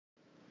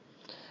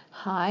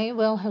Hi,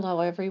 well,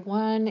 hello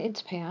everyone.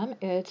 It's Pam.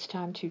 It's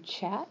time to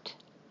chat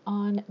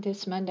on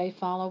this Monday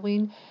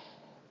following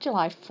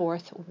July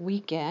 4th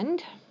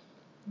weekend,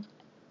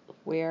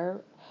 where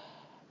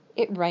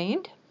it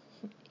rained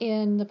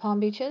in the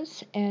Palm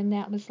Beaches, and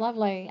that was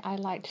lovely. I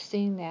liked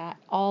seeing that.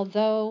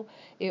 Although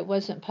it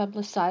wasn't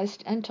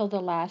publicized until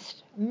the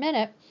last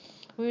minute,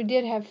 we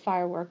did have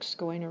fireworks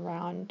going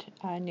around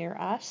near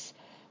us.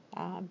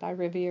 By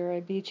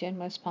Riviera Beach in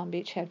West Palm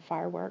Beach had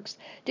fireworks.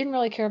 Didn't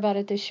really care about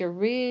it this year.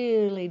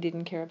 Really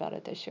didn't care about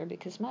it this year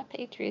because my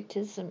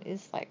patriotism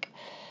is like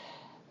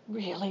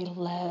really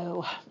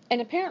low.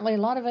 And apparently a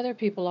lot of other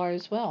people are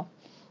as well.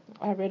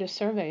 I read a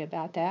survey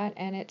about that,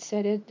 and it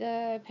said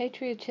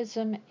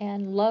patriotism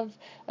and love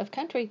of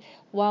country,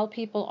 while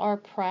people are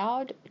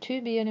proud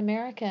to be an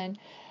American,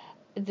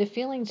 the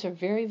feelings are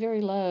very, very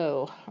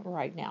low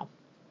right now.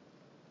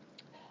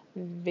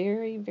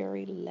 Very,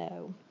 very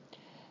low.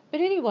 But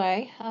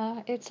anyway,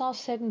 it's all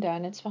said and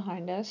done. It's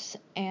behind us.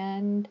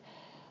 And,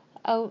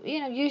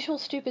 usual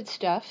stupid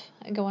stuff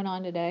going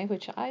on today,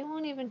 which I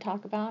won't even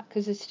talk about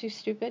because it's too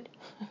stupid,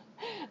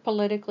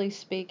 politically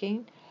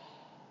speaking.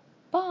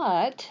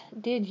 But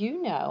did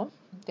you know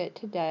that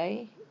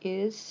today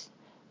is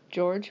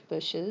George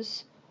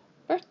Bush's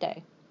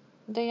birthday?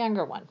 The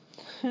younger one.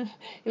 He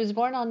was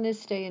born on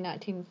this day in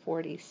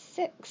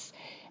 1946.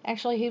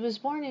 Actually, he was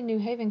born in New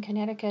Haven,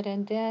 Connecticut,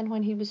 and then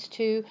when he was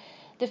 2,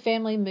 the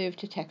family moved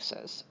to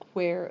Texas,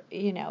 where,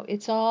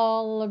 it's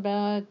all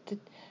about,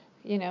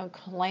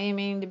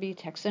 claiming to be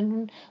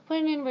Texan,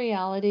 when in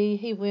reality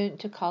he went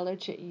to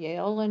college at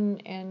Yale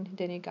and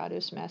then he got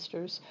his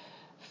master's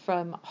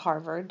from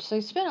Harvard. So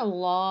he spent a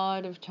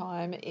lot of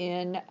time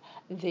in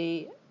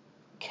the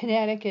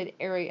Connecticut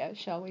area,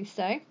 shall we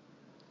say.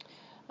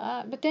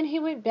 But then he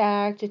went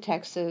back to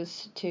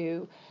Texas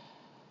to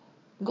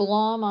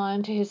glom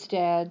on to his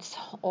dad's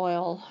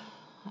oil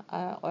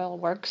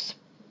works,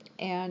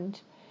 and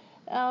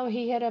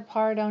he had a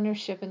part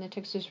ownership in the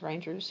Texas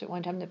Rangers at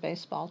one time, the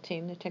baseball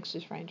team, the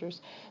Texas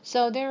Rangers.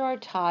 So there are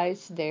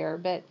ties there,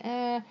 but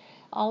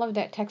all of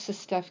that Texas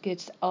stuff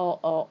gets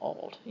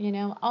old.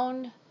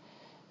 Own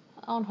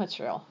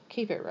what's real,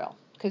 keep it real.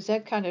 Because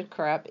that kind of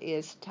crap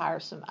is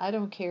tiresome. I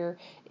don't care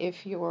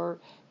if you're,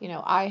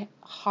 I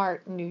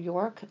Heart New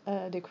York,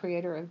 the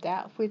creator of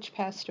that, which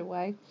passed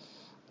away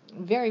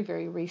very,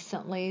 very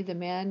recently. The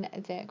man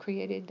that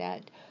created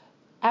that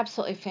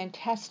absolutely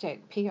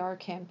fantastic PR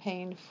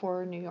campaign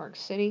for New York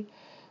City.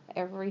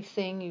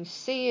 Everything you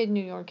see in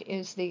New York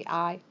is the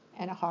eye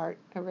and a heart,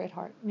 a red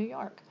heart, New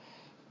York.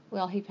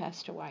 Well, he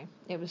passed away.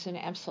 It was an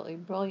absolutely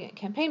brilliant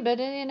campaign, but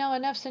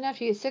enough's enough.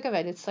 You get sick of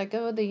it. It's like,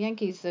 oh, the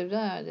Yankees,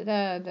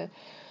 the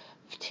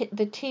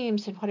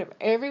teams and whatever.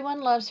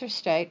 Everyone loves their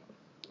state.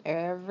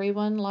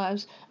 Everyone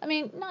loves. I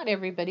mean, not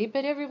everybody,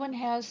 but everyone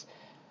has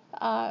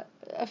a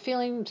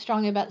feeling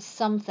strong about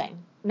something,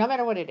 no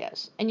matter what it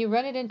is. And you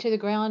run it into the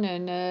ground,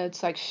 and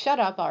it's like,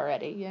 shut up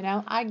already.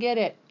 I get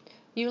it.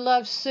 You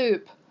love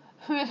soup.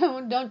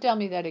 Don't tell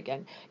me that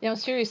again.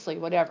 Seriously,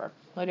 whatever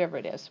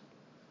it is.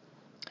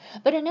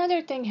 But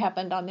another thing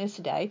happened on this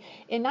day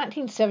in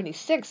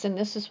 1976, and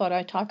this is what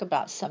I talk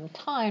about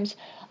sometimes,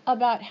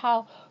 about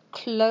how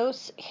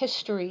close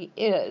history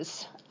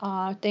is.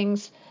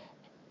 Things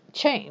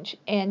change,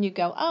 and you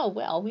go, oh,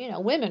 well,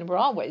 women were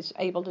always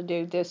able to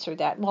do this or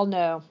that. Well,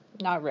 no,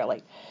 not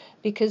really.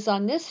 Because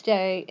on this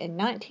day in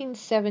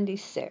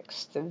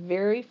 1976, the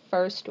very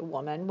first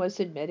woman was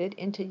admitted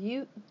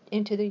into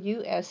the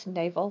U.S.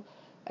 Naval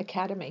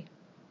Academy.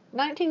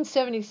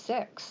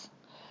 1976.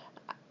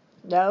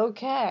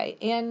 Okay.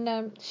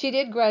 And she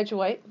did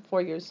graduate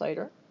 4 years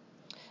later.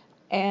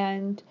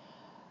 And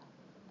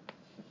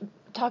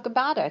talk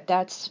about it.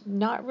 That's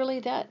not really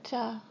that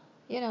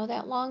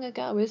long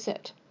ago, is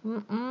it?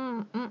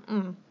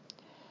 Mm-mm.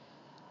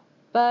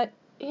 But,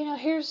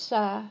 here's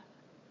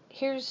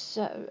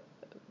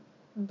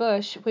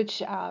Bush,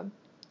 which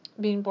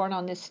being born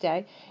on this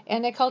day,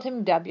 and they called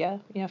him W,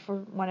 for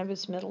one of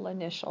his middle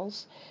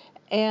initials,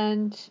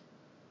 and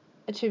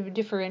to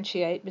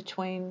differentiate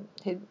between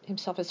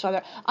himself and his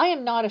father. I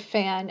am not a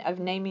fan of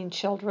naming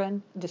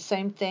children the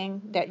same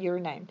thing that you're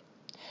named.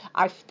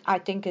 I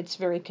think it's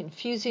very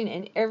confusing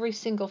in every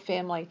single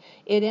family.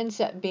 It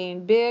ends up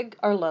being big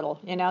or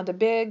little. The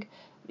big,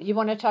 you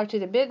want to talk to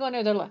the big one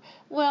or the little.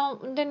 Well,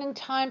 then in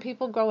time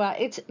people grow out.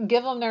 It's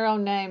give them their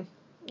own name.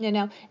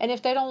 And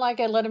if they don't like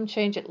it, let them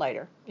change it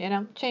later.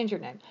 Change your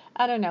name.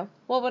 I don't know.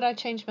 What would I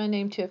change my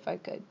name to if I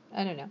could?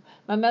 I don't know.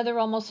 My mother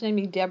almost named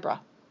me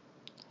Deborah.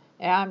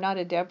 Yeah, I'm not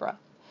a Deborah.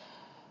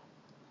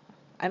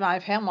 I might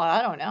have had one.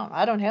 I don't know.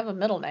 I don't have a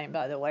middle name,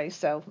 by the way.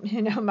 So,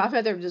 my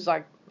mother was just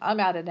like,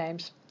 I'm out of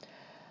names.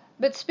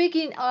 But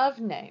speaking of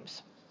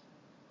names,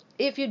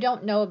 if you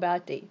don't know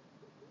about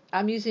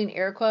I'm using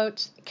air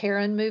quotes,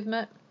 Karen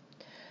movement,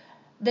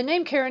 the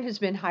name Karen has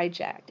been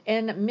hijacked.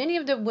 And many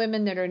of the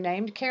women that are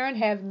named Karen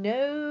have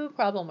no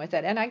problem with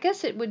it. And I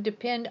guess it would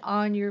depend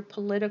on your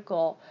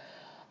political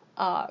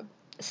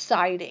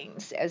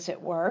sightings, as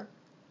it were.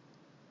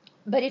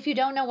 But if you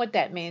don't know what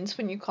that means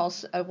when you call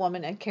a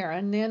woman a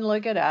Karen, then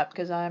look it up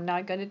because I'm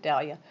not going to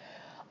tell you.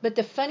 But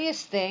the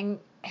funniest thing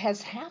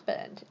has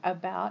happened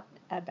about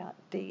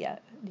the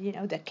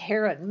the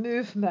Karen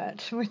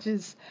movement, which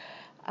is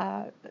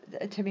uh,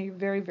 to me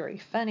very very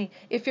funny.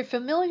 If you're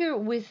familiar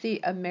with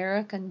the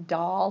American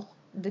Doll,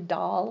 the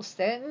dolls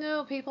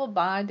that people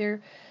buy their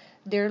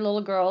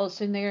little girls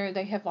and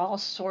they have all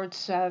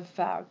sorts of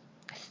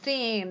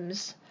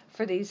themes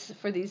for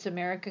these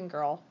American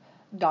Girl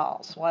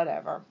dolls,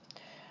 whatever.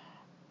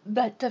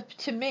 But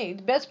to me,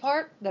 the best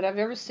part that I've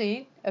ever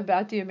seen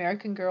about the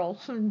American Girl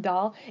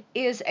doll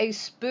is a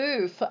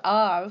spoof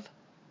of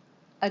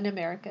an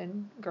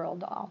American Girl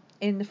doll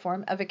in the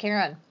form of a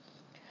Karen.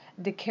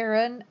 The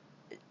Karen,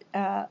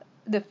 uh,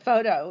 the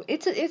photo,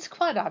 it's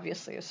quite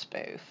obviously a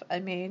spoof.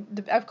 I mean,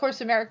 of course,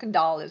 American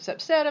Doll is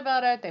upset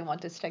about it. They want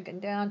this taken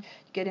down,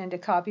 get into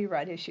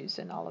copyright issues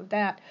and all of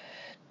that.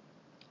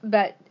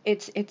 But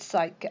it's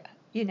like,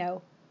 you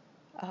know,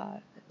 uh,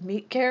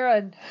 meet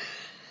Karen.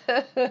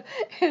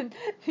 And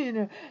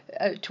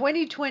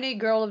 2020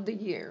 Girl of the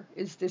Year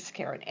is this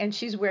Karen, and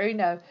she's wearing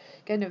a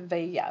kind of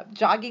a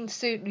jogging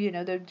suit.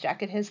 The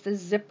jacket has the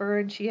zipper,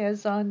 and she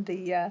has on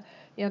the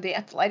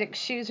athletic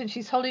shoes, and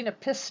she's holding a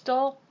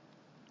pistol,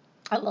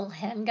 a little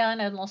handgun,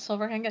 a little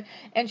silver handgun,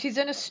 and she's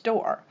in a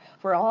store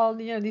where all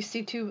you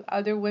see two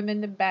other women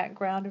in the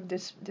background of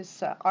this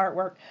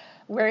artwork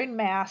wearing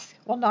masks.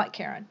 Well, not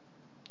Karen.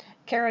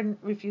 Karen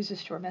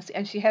refuses to wear masks,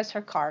 and she has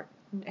her cart,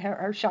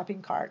 her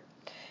shopping cart,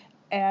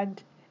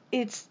 and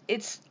it's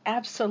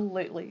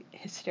absolutely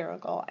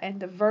hysterical. And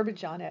the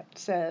verbiage on it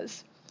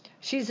says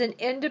she's an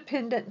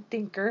independent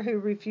thinker who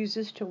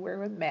refuses to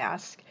wear a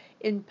mask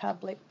in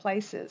public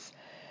places.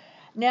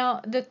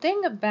 Now, the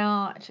thing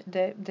about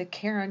the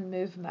Karen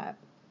movement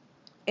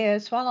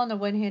is, while on the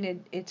one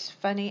hand it's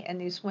funny,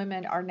 and these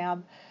women are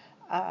now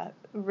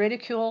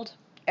ridiculed,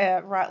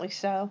 rightly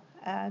so.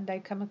 They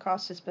come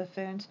across as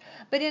buffoons.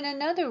 But in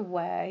another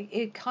way,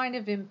 it kind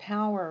of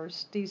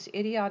empowers these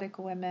idiotic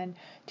women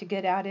to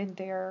get out in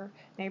their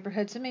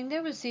neighborhoods. I mean,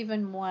 there was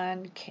even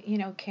one,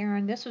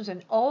 Karen, this was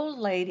an old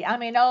lady, I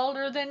mean,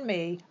 older than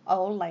me,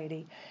 old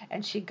lady.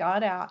 And she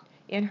got out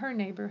in her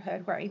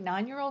neighborhood where a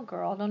 9-year-old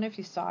girl, I don't know if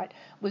you saw it,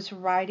 was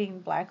writing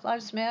Black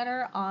Lives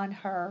Matter on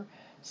her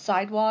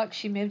sidewalk.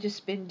 She may have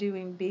just been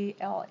doing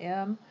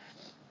BLM,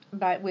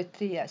 but with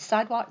the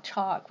sidewalk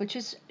chalk, which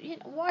is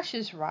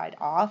washes right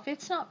off.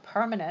 It's not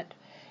permanent.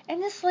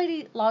 And this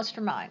lady lost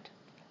her mind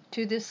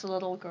to this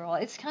little girl.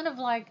 It's kind of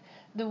like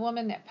the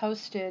woman that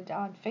posted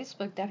on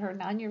Facebook that her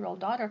 9-year-old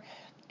daughter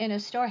in a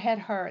store had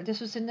her, this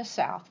was in the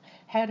South,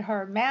 had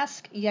her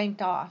mask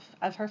yanked off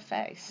of her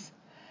face.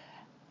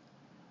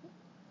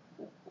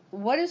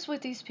 What is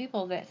with these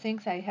people that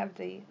think they have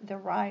the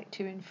right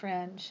to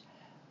infringe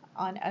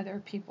on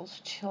other people's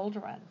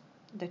children?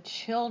 The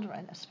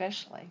children,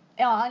 especially,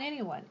 on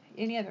anyone,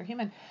 any other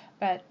human,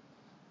 but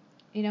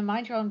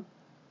mind your own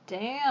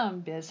damn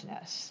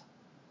business,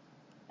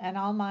 and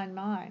I'll mind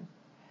mine.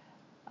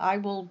 I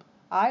will.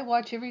 I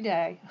watch every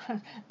day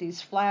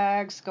these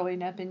flags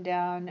going up and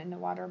down in the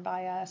water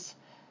by us,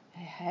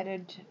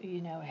 headed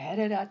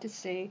out to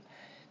sea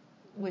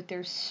with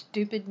their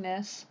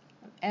stupidness,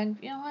 and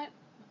you know what?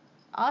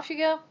 Off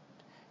you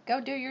go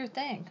do your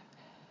thing.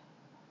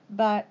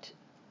 But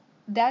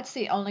that's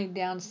the only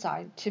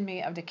downside to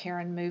me of the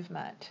Karen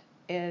movement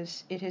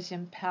is it has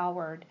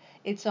empowered.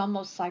 It's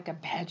almost like a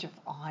badge of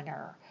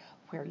honor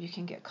where you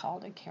can get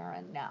called a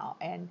Karen now,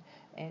 and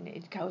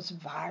it goes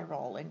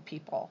viral, and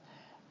people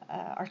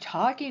are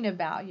talking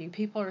about you.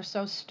 People are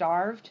so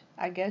starved,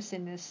 I guess,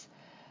 in this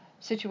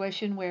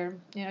situation where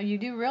you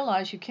do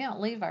realize you can't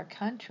leave our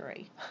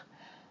country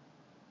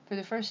for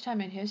the first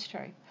time in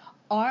history.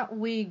 Aren't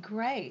we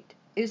great?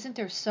 Isn't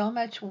there so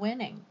much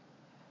winning?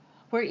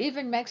 Where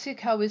even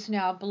Mexico is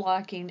now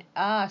blocking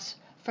us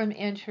from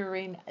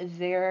entering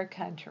their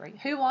country.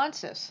 Who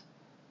wants us?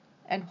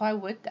 And why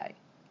would they?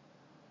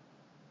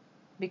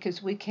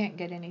 Because we can't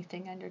get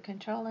anything under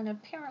control. And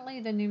apparently,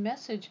 the new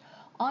message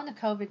on the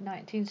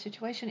COVID-19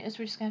 situation is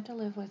we're just going to have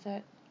to live with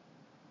it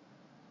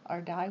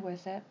or die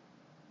with it.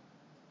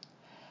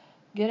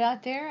 Get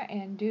out there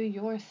and do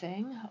your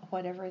thing,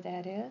 whatever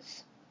that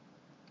is.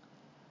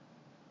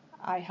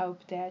 I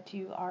hope that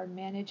you are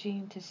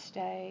managing to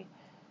stay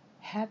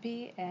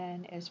happy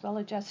and as well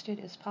adjusted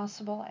as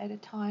possible at a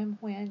time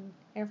when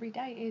every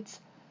day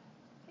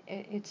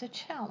it's a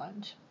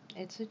challenge.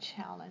 It's a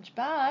challenge,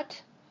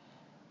 but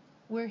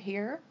we're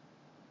here,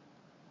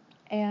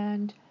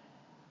 and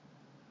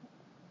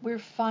we're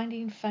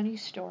finding funny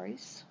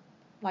stories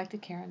like the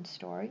Karen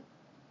story,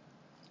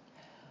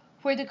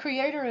 where the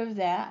creator of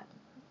that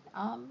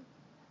um,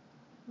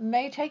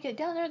 may take it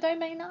down or they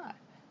may not,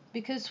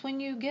 because when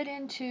you get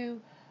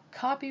into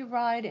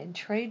copyright and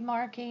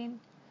trademarking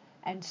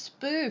and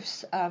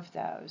spoofs of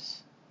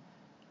those,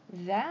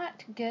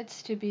 that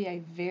gets to be a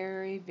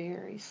very,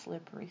 very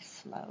slippery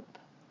slope.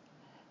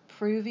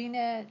 Proving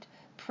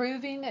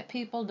that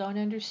people don't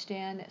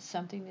understand that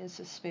something is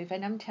a spoof.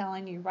 And I'm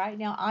telling you right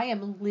now, I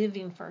am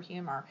living for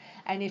humor.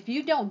 And if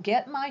you don't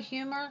get my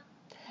humor,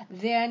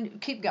 then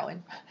keep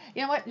going.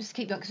 You know what? Just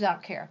keep going because I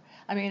don't care.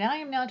 I mean, I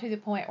am now to the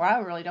point where I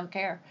really don't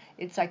care.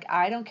 It's like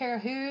I don't care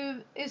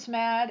who is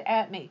mad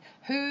at me,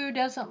 who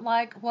doesn't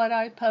like what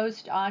I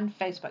post on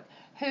Facebook,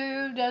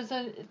 who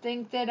doesn't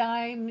think that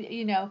I'm,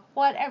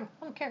 whatever.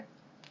 I don't care.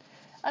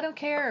 I don't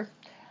care.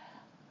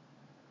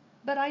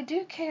 But I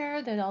do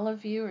care that all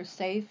of you are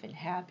safe and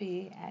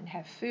happy and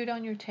have food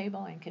on your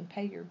table and can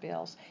pay your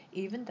bills,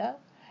 even though,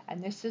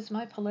 and this is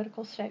my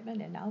political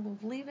statement, and I will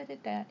leave it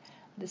at that,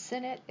 the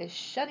Senate is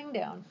shutting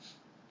down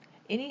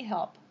any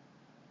help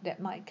that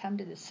might come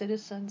to the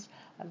citizens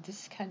of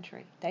this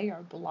country. They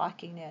are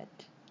blocking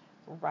it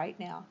right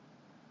now.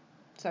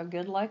 So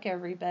good luck,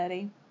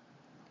 everybody.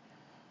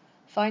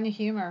 Find the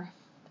humor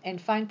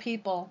and find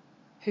people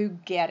who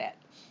get it,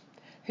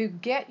 who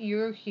get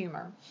your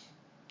humor,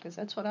 because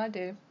that's what I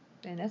do,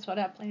 and that's what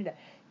I plan to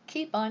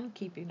keep on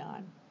keeping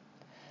on.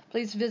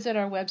 Please visit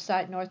our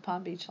website,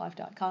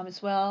 northpalmbeachlife.com,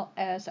 as well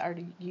as our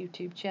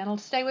YouTube channel.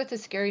 Stay with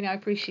us, Gary, and I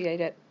appreciate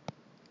it.